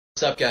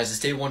What's up, guys? It's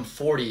day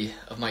 140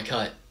 of my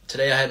cut.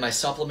 Today I had my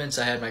supplements,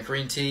 I had my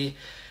green tea,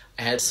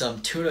 I had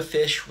some tuna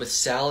fish with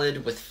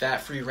salad with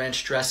fat-free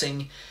ranch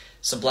dressing,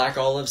 some black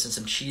olives, and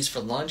some cheese for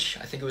lunch.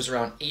 I think it was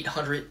around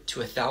 800 to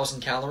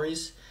 1,000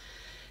 calories.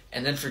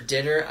 And then for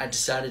dinner, I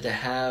decided to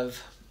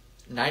have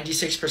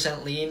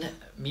 96% lean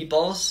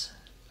meatballs.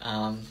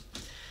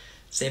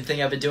 Same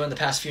thing I've been doing the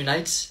past few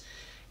nights.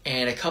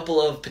 And a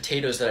couple of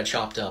potatoes that I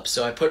chopped up.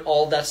 So I put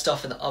all that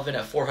stuff in the oven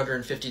at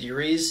 450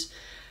 degrees.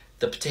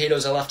 The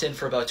potatoes I left in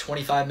for about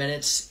 25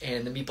 minutes,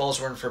 and the meatballs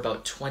were in for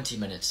about 20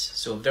 minutes.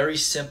 So a very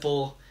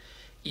simple,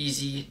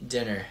 easy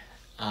dinner.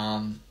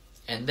 And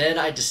then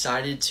I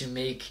decided to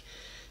make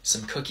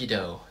some cookie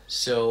dough.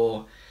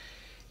 So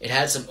it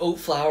had some oat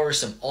flour,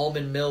 some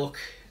almond milk,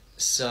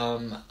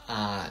 some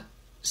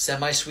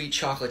semi-sweet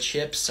chocolate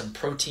chips, some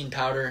protein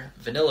powder,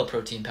 vanilla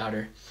protein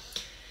powder,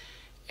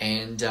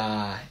 and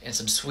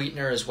some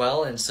sweetener as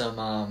well, and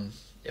some,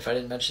 if I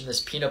didn't mention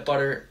this, peanut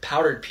butter,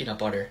 powdered peanut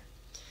butter.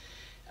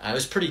 It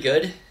was pretty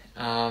good,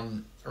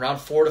 around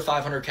 400 to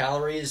 500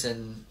 calories,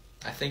 and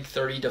I think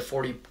 30 to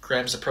 40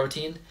 grams of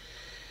protein.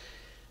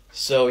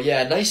 So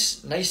yeah,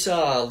 nice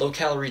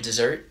low-calorie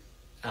dessert.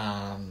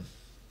 I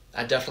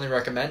definitely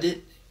recommend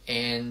it,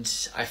 and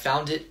I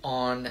found it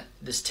on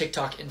this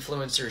TikTok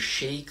influencer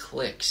Shay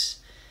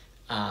Clicks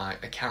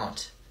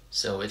account.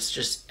 So it's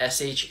just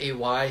SHAYCLICK.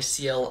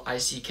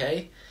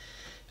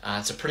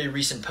 It's a pretty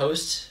recent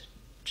post.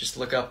 Just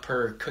look up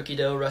her cookie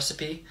dough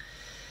recipe.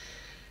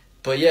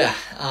 But yeah,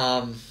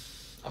 I'm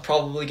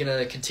probably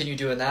gonna continue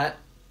doing that,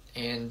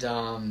 and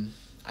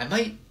I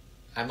might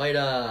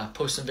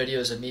post some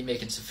videos of me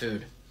making some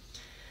food.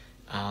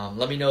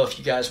 Let me know if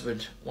you guys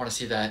would want to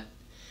see that.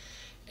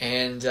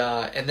 And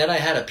then I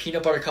had a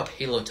peanut butter cup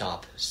halo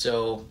top,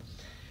 so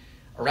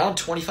around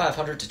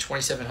 2,500 to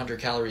 2,700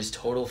 calories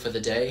total for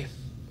the day,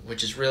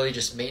 which is really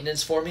just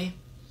maintenance for me.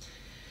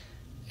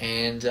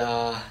 And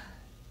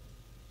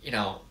you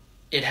know,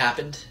 it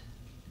happened.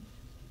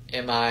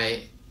 Am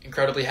I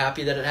incredibly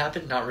happy that it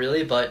happened? Not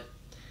really, but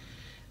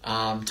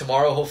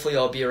tomorrow hopefully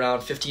I'll be around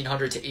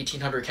 1,500 to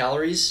 1,800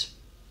 calories.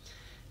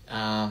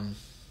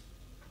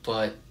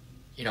 But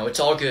you know, it's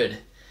all good.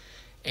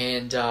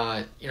 And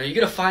you know, you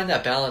gotta find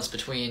that balance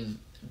between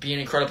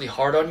being incredibly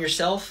hard on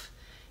yourself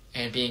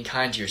and being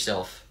kind to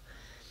yourself,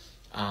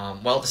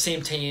 while at the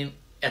same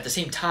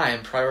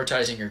time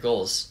prioritizing your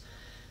goals.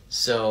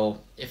 So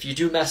if you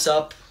do mess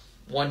up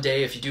one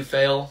day, if you do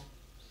fail,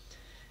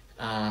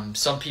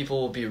 some people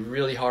will be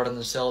really hard on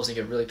themselves and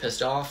get really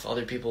pissed off.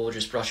 Other people will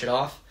just brush it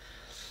off.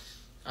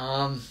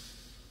 I'm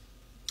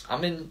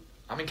in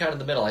kind of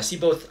the middle. I see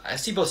both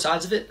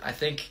sides of it. I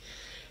think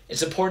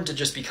it's important to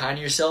just be kind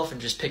to yourself and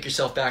just pick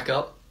yourself back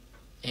up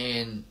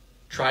and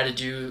try to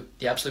do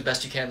the absolute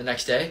best you can the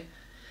next day.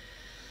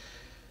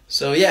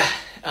 So yeah,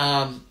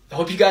 I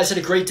hope you guys had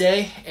a great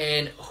day,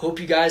 and hope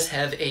you guys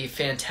have a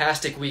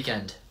fantastic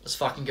weekend. Let's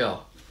fucking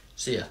go.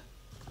 See ya.